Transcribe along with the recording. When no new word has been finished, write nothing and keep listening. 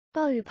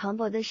暴雨磅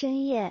礴的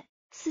深夜，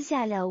四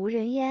下了无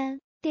人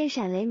烟，电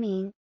闪雷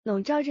鸣，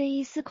笼罩着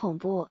一丝恐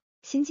怖。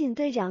刑警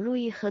队长陆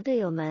毅和队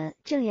友们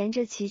正沿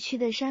着崎岖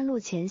的山路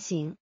前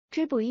行，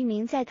追捕一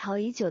名在逃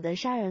已久的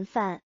杀人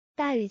犯。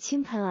大雨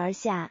倾盆而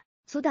下，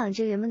阻挡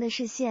着人们的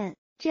视线。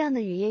这样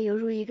的雨夜犹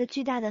如一个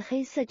巨大的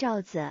黑色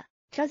罩子，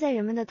罩在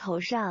人们的头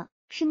上，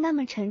是那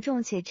么沉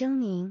重且狰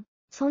狞。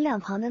从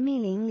两旁的密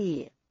林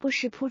里，不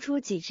时扑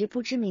出几只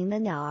不知名的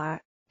鸟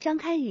儿，张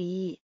开羽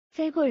翼，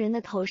飞过人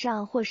的头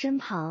上或身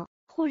旁。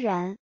忽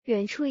然，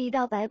远处一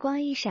道白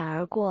光一闪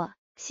而过，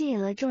吸引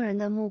了众人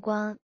的目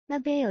光。那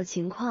边有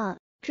情况，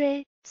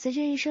追！随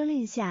着一声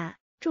令下，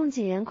众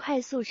警员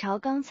快速朝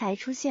刚才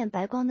出现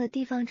白光的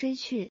地方追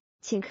去。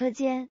顷刻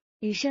间，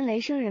雨声雷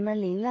声，人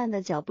们凌乱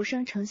的脚步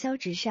声承霄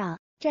直上。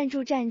站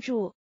住站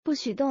住，不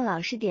许动，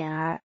老实点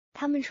儿！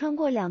他们穿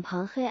过两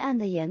旁黑暗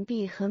的岩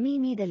壁和密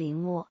密的林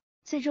木，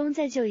最终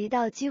在就一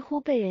道几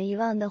乎被人遗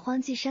忘的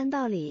荒迹山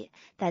道里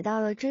逮到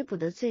了追捕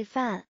的罪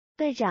犯。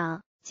队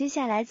长，接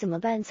下来怎么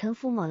办？岑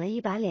福抹了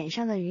一把脸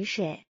上的雨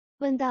水，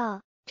问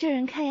道。这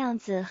人看样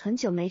子很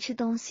久没吃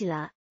东西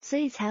了，所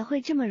以才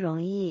会这么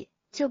容易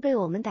就被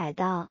我们逮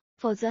到，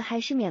否则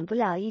还是免不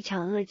了一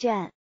场恶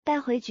战。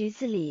带回局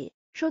子里。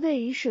说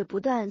对，雨水不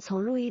断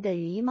从陆毅的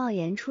雨衣帽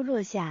檐处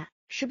落下，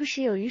时不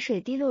时有雨水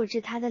滴落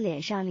至他的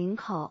脸上领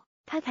口。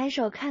他抬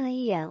手看了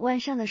一眼腕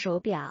上的手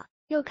表，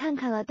又看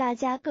看了大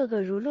家个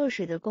个如落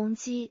水的公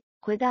鸡，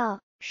回道：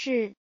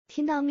是。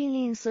听到命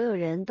令，所有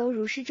人都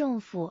如释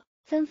重负，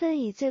纷纷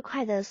以最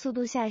快的速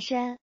度下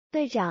山。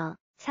队长，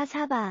擦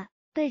擦吧。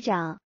队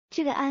长，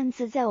这个案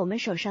子在我们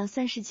手上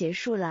算是结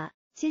束了，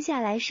接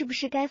下来是不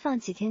是该放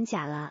几天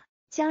假了？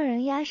将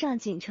人押上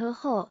警车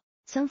后，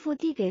岑福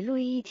递给陆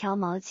毅一条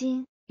毛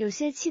巾，有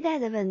些期待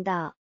地问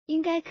道：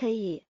应该可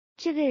以，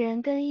这个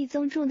人跟一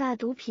宗重大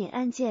毒品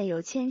案件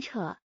有牵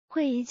扯，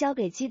会移交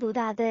给缉毒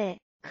大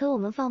队，可我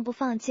们放不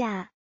放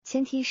假，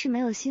前提是没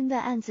有新的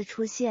案子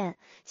出现，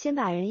先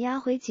把人押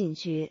回警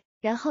局，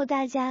然后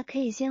大家可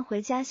以先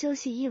回家休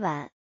息一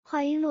晚。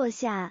话音落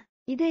下，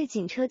一队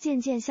警车渐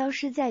渐消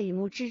失在雨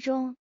幕之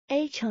中。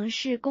A 城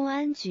市公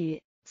安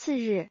局。次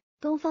日，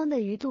东方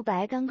的鱼肚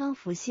白刚刚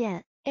浮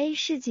现， A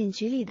市警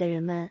局里的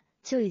人们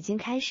就已经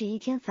开始一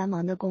天繁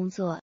忙的工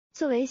作，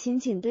作为刑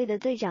警队的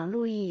队长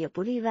陆毅也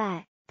不例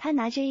外。他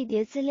拿着一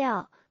叠资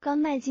料，刚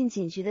迈进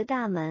警局的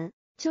大门，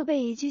就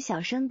被一具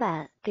小身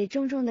板给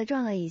重重的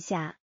撞了一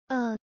下。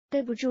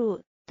对不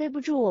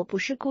住，我不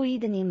是故意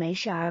的，您没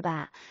事儿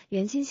吧？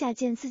袁今夏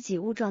见自己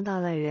误撞到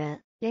了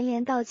人，连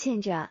连道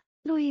歉着。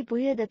陆毅不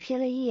悦地瞥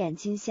了一眼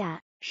今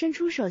夏，伸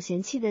出手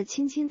嫌弃地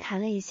轻轻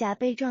弹了一下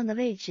被撞的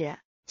位置，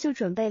就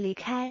准备离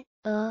开。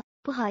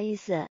不好意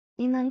思，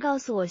您能告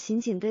诉我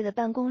刑警队的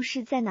办公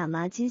室在哪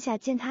吗？今夏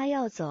见他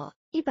要走，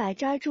一把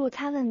抓住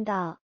他问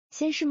道。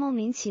先是莫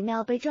名其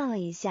妙被撞了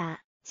一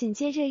下，紧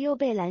接着又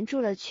被拦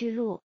住了去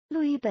路。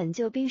陆毅本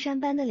就冰山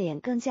般的脸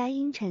更加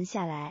阴沉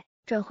下来，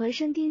转回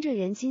身盯着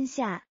袁今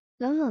夏，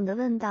冷冷地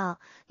问道：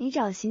你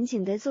找刑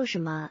警队做什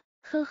么？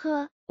呵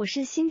呵，我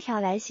是新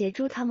调来协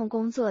助他们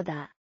工作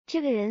的。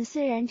这个人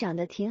虽然长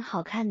得挺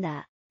好看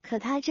的，可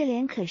他这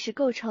脸可是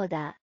够臭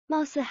的，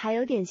貌似还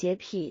有点洁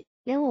癖，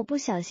连我不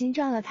小心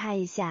撞了他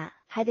一下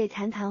还得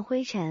弹弹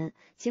灰尘。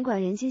尽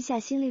管袁今夏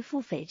心里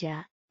腹诽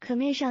着，可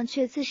面上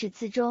却自始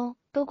至终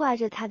都挂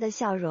着他的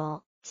笑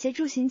容。协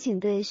助刑警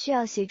队需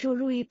要协助，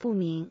陆毅不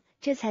明，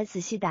这才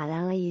仔细打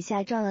量了一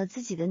下撞了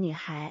自己的女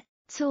孩。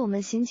此我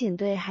们刑警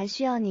队还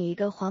需要你一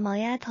个黄毛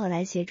丫头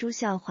来协助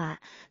笑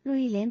话。陆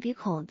毅连鼻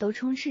孔都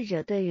充斥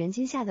着对袁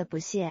今夏的不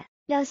屑，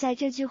撂下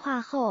这句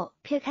话后，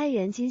撇开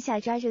袁今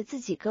夏抓着自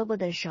己胳膊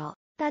的手，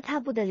大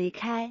踏步的离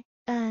开。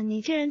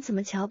你这人怎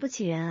么瞧不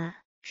起人啊？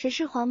谁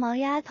是黄毛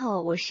丫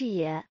头？我是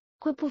爷，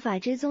会不法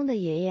追踪的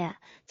爷爷，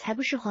才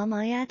不是黄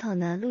毛丫头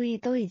呢。陆毅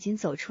都已经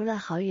走出了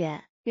好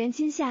远，袁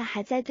今夏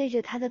还在对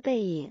着他的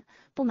背影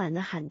不满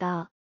地喊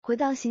道。回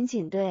到刑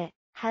警队，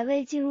还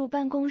未进入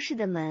办公室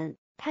的门，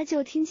他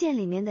就听见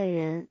里面的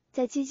人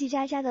在叽叽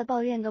喳喳的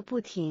抱怨个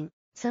不停。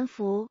岑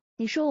福，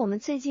你说我们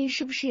最近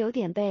是不是有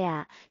点背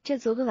啊？这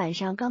昨个晚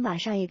上刚把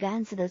上一个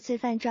案子的罪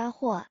犯抓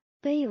获，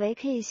本以为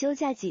可以休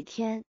假几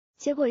天，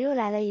结果又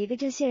来了一个，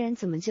这些人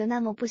怎么就那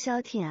么不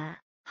消停啊？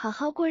好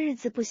好过日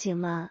子不行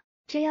吗？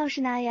真要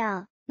是那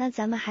样，那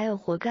咱们还有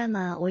活干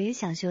吗？我也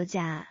想休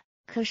假啊，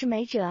可是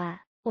没辙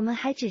啊，我们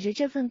还指着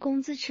这份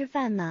工资吃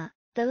饭呢。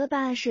得了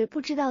吧，谁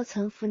不知道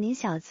岑福你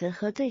小子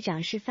和队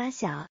长是发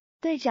小，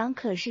队长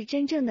可是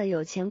真正的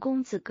有钱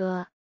公子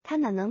哥，他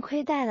哪能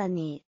亏待了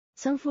你？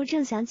岑福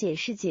正想解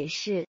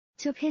释，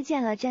就瞥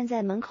见了站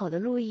在门口的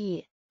陆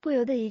毅，不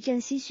由得一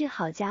阵唏嘘。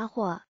好家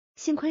伙，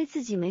幸亏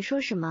自己没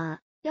说什么，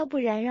要不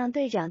然让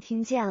队长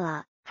听见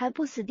了，还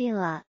不死定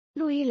了。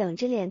陆毅冷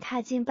着脸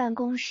踏进办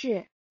公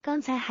室，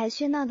刚才还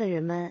喧闹的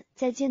人们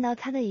在见到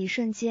他的一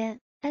瞬间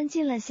安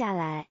静了下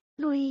来。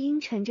陆毅阴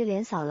沉着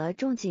脸扫了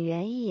众警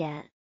员一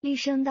眼，厉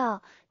声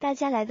道：大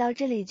家来到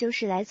这里就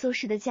是来做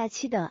事的，假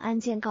期等案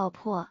件告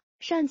破，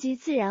上级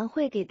自然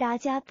会给大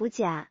家补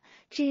假，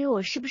至于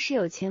我是不是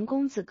有钱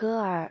公子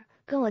哥儿，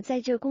跟我在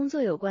这工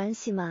作有关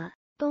系吗？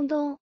东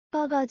东，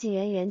报告警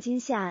员袁今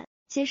夏，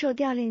接受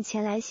调令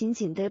前来刑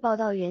警队报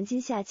道，袁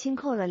今夏轻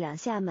叩了2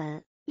下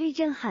门，立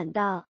正喊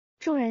道。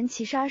众人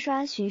齐刷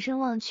刷循声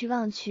望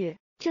去，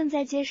正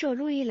在接受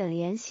陆毅冷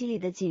言洗礼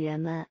的警人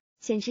们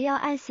简直要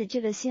爱死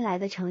这个新来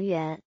的成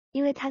员，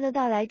因为他的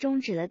到来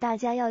终止了大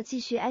家要继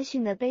续挨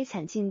训的悲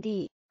惨境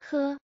地。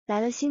呵，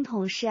来了新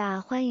同事啊，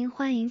欢迎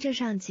欢迎，这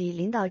上级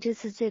领导这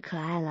次最可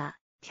爱了，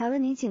调了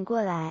你警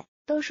过来，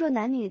都说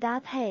男女搭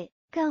配，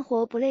干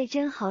活不累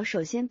真好。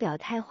首先表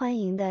态欢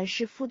迎的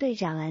是副队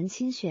长蓝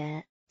清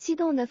玄，激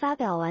动地发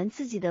表完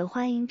自己的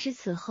欢迎之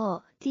词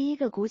后，第一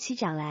个鼓起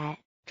掌来，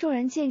众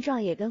人见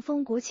状也跟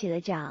风鼓起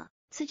了掌。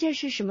这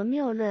是什么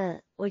谬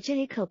论？我这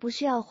里可不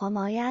需要黄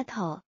毛丫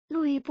头。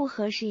陆毅不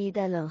合时宜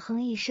的冷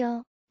哼一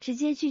声，直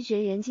接拒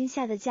绝袁今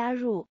夏的加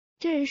入。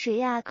这人谁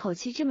呀？口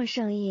气这么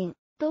生硬，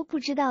都不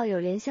知道有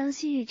怜香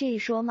惜玉这一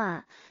说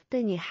吗？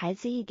对女孩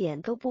子一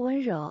点都不温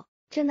柔。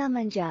正纳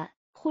闷着，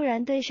忽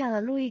然对上了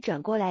陆毅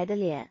转过来的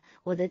脸，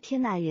我的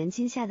天哪！袁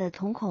今夏的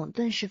瞳孔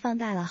顿时放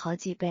大了好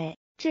几倍。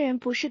这人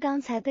不是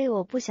刚才被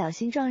我不小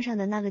心撞上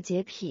的那个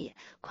洁癖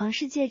狂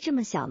世界这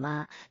么小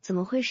吗？怎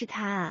么会是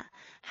他啊？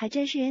还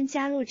真是冤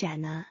家路窄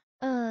呢。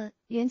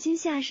袁今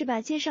夏是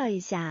吧？介绍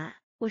一下，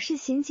我是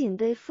刑警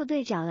队副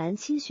队长蓝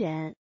清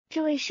玄，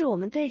这位是我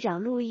们队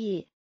长陆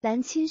毅。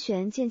蓝清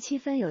玄见气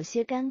氛有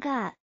些尴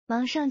尬，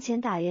忙上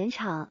前打圆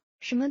场。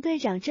什么队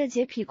长？这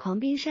洁癖狂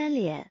冰山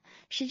脸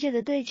是这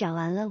个队长？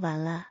完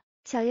了，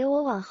小爷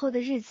我往后的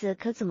日子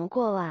可怎么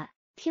过啊？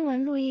听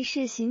闻陆毅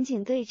是刑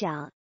警队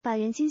长，把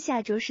袁今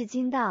夏着实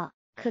惊到，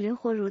可灵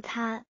活如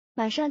他，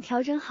马上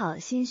调整好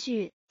心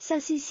绪，笑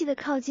嘻嘻的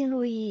靠近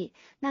陆毅。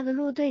那个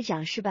陆队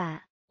长是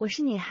吧？我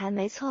是女孩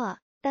没错，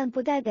但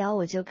不代表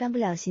我就干不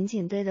了刑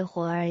警队的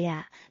活儿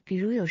呀，比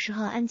如有时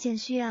候案件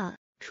需要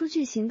出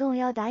去行动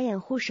要打掩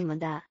护什么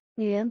的，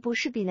女人不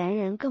是比男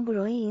人更不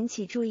容易引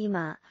起注意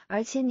吗？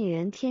而且女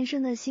人天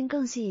生的心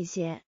更细一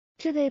些，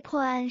这对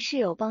破案是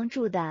有帮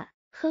助的。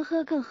呵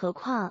呵，更何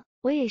况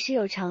我也是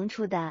有长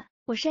处的，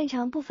我擅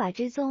长不法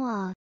追踪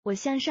哦。我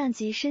向上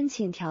级申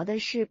请调的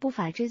是不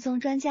法追踪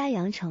专家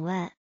杨成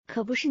万，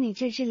可不是你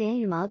这只连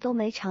羽毛都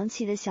没长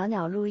齐的小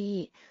鸟陆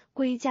毅，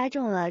故意加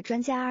重了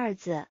专家2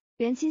字。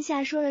袁今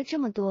夏说了这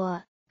么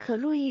多，可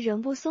陆毅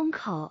仍不松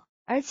口，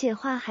而且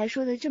话还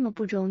说得这么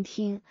不中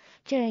听，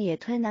这人也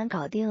忒难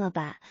搞定了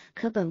吧？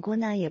可本姑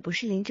娘也不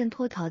是临阵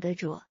脱逃的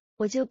主，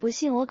我就不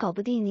信我搞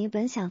不定你。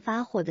本想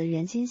发火的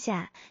袁今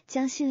夏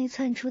将心里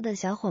窜出的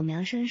小火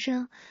苗生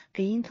生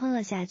给阴吞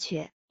了下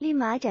去，立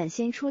马展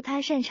现出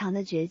他擅长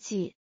的绝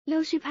技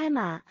溜须拍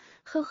马。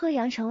呵呵，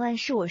杨成万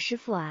是我师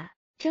傅啊，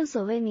正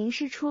所谓名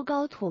师出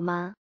高徒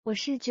吗？我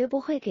是绝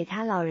不会给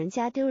他老人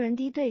家丢人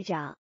的。队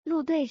长，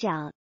陆队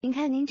长，您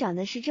看您长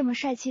得是这么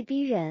帅气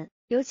逼人，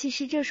尤其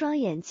是这双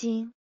眼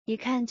睛，一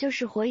看就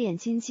是火眼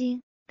金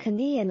睛，肯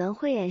定也能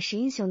慧眼识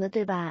英雄的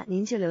对吧？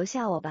您就留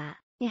下我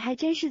吧，你还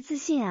真是自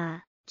信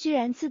啊，居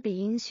然自比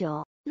英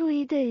雄。陆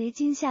毅对于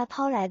今夏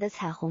抛来的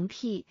彩虹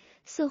屁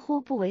似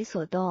乎不为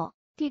所动，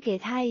递给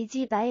他一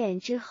记白眼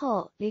之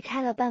后离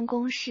开了办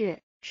公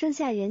室，剩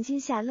下袁今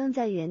夏愣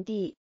在原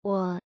地。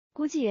我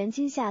估计袁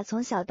今夏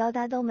从小到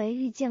大都没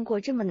遇见过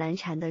这么难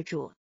缠的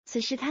主，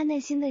此时他内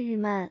心的郁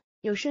闷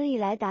有生以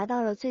来达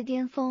到了最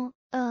巅峰。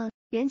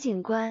袁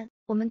警官，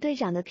我们队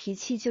长的脾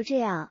气就这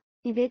样，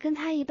你别跟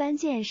他一般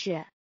见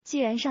识，既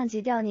然上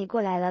级调你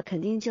过来了，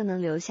肯定就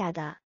能留下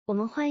的，我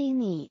们欢迎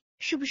你，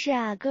是不是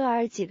啊？哥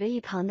儿几个一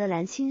旁的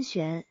蓝清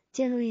玄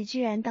见陆毅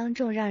居然当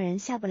众让人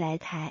下不来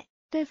台，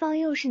对方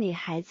又是女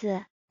孩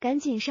子，赶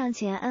紧上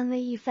前安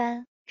慰一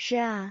番。是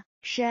啊，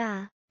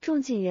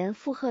众警员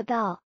附和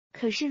道。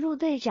可是陆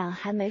队长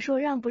还没说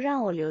让不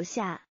让我留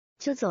下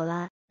就走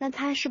了，那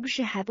他是不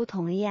是还不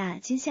同意啊？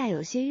今夏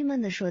有些郁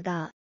闷地说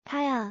道。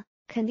他呀，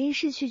肯定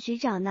是去局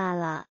长那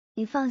了，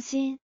你放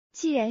心，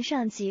既然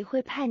上级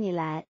会派你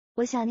来，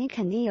我想你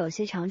肯定有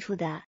些长处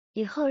的，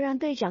以后让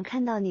队长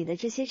看到你的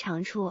这些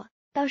长处，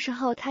到时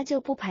候他就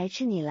不排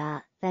斥你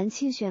了。蓝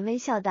清玄微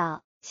笑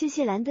道。谢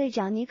谢蓝队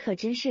长，你可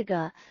真是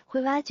个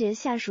会挖掘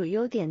下属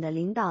优点的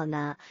领导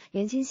呢。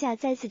袁今夏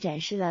再次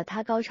展示了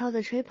他高超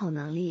的吹捧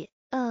能力。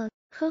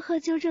呵呵，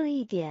纠正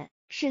一点，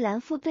是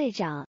蓝副队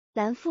长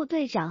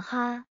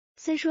哈。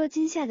虽说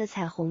今夏的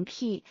彩虹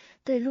屁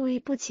对陆毅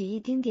不起一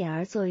丁点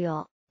儿作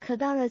用，可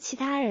到了其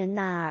他人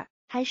那儿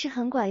还是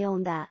很管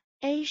用的。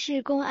A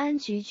市公安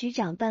局局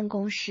长办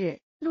公室，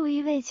陆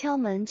毅未敲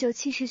门就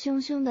气势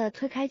汹汹地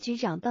推开局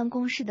长办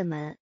公室的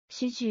门。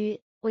徐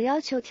局，我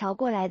要求调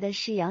过来的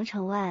是杨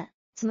成万，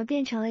怎么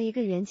变成了一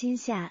个袁今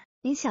夏？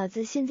您小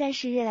子现在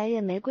是越来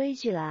越没规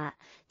矩了啊！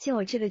进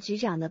我这个局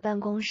长的办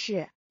公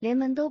室，连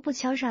门都不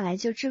敲上来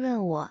就质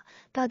问我，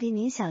到底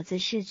您小子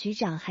是局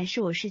长还是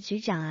我是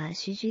局长啊？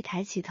徐局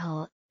抬起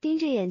头，盯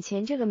着眼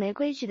前这个没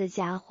规矩的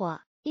家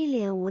伙，一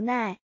脸无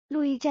奈。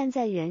陆毅站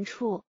在原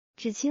处，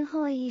只轻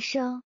哼了一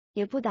声，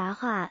也不答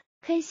话。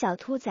嘿，小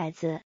兔崽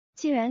子，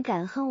竟然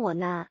敢哼我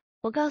呢！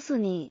我告诉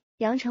你，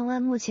杨成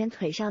万目前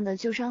腿上的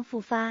旧伤复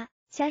发，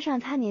加上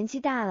他年纪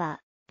大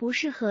了，不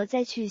适合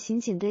再去刑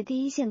警队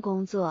第一线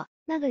工作。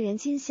那个袁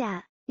今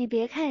夏，你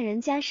别看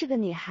人家是个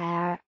女孩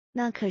儿，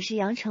那可是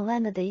杨成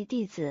万的得意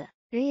弟子，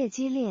人也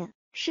机灵，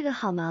是个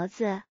好毛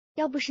子，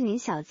要不是您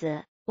小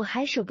子，我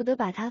还舍不得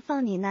把他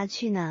放你那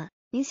去呢。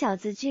您小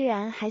子居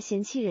然还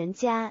嫌弃人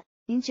家，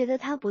您觉得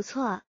他不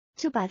错，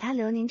就把他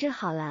留您这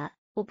好了，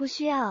我不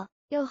需要。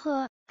哟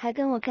呵，还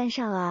跟我干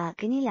上了，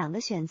给你2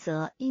个选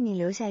择，一你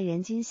留下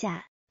袁今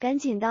夏，赶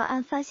紧到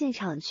案发现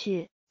场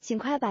去，尽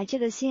快把这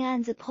个新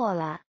案子破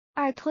了；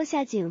二脱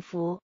下警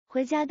服，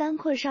回家当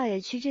阔少爷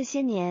去。这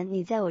些年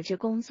你在我这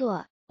工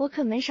作，我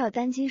可没少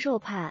担惊受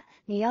怕，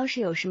你要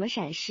是有什么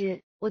闪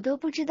失，我都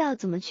不知道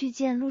怎么去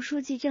见陆书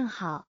记。正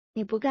好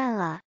你不干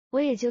了，我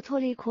也就脱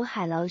离苦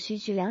海捞须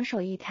举，两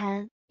手一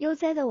摊，悠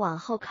哉的往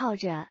后靠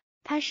着。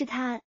他是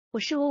他，我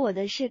是我，我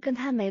的事跟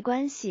他没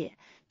关系。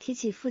提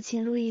起父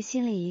亲，陆毅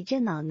心里一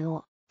阵恼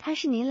怒，他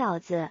是您老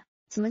子，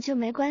怎么就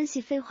没关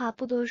系？废话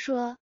不多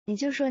说，你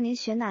就说您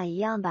选哪一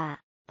样吧。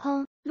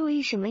砰！陆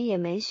毅什么也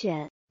没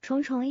选，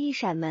重重一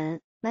闪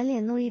门，满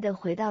脸怒意的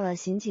回到了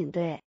刑警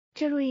队。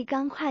这陆毅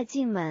刚跨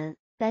进门，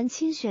蓝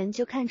清玄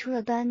就看出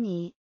了端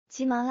倪，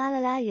急忙拉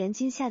了拉袁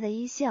今夏的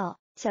衣袖，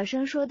小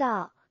声说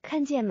道：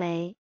看见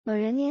没，某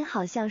人您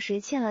好像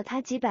谁欠了他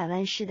几百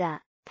万似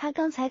的，他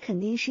刚才肯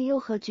定是又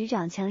和局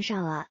长呛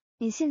上了，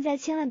你现在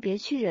千万别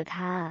去惹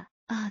他啊！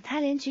啊，他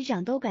连局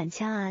长都敢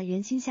呛啊！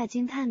袁今夏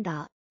惊叹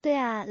道。对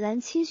啊，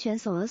蓝清玄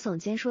耸了耸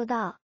肩说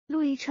道。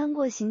陆毅穿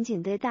过刑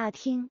警队大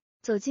厅，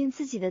走进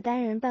自己的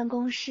单人办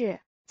公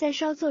室，在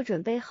稍作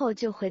准备后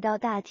就回到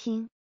大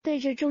厅，对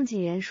着众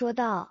警员说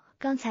道：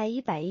刚才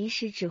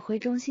110指挥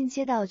中心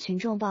接到群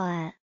众报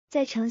案，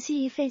在城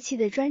西一废弃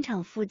的砖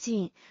厂附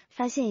近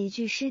发现一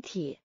具尸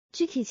体，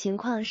具体情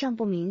况尚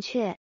不明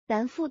确，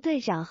蓝副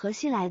队长和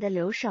新来的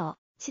留守，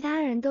其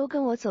他人都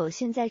跟我走，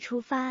现在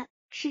出发。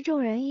是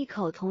众人异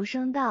口同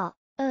声道。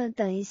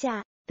等一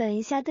下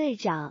队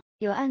长，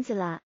有案子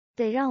了，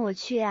得让我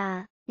去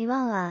啊，你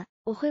忘了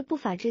我会不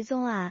法追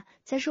踪啊，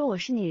再说我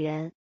是女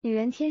人，女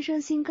人天生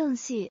心更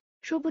细，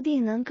说不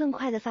定能更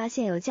快的发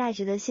现有价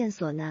值的线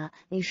索呢，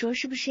你说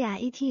是不是呀？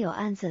一听有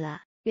案子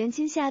了，袁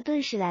今夏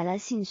顿时来了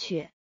兴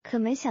趣，可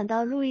没想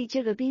到陆毅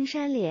这个冰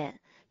山脸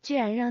居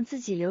然让自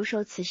己留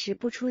守此时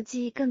不出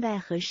击，更待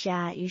何时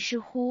啊？于是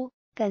乎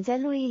赶在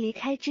陆毅离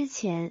开之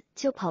前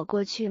就跑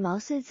过去毛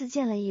遂自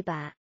荐了一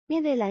把。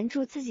面对拦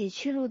住自己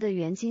去路的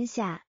袁今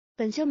夏，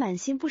本就满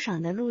心不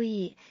爽的陆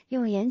毅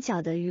用眼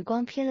角的余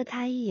光瞥了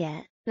他一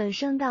眼，冷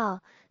声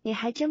道：你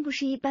还真不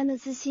是一般的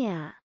自信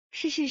啊，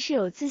事事是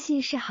有自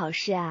信是好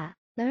事啊，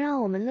能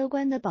让我们乐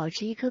观的保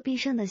持一颗必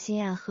胜的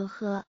心啊，呵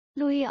呵。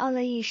陆毅哦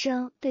了一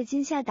声，对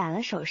今夏打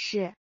了手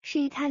势，示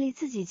意他离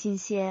自己近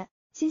些。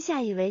今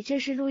夏以为这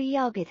是陆毅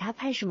要给他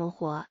派什么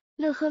活，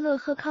乐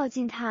呵靠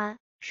近他，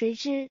谁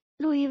知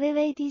陆毅微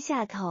微低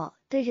下头，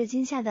对着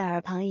今夏的耳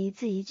旁一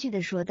字一句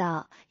的说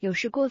道：有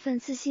时过分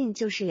自信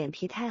就是脸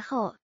皮太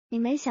厚。你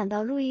没想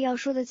到陆毅要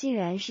说的竟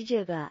然是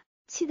这个，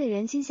气得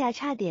袁今夏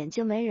差点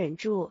就没忍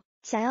住，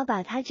想要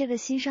把他这个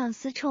新上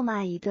司臭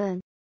骂一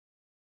顿。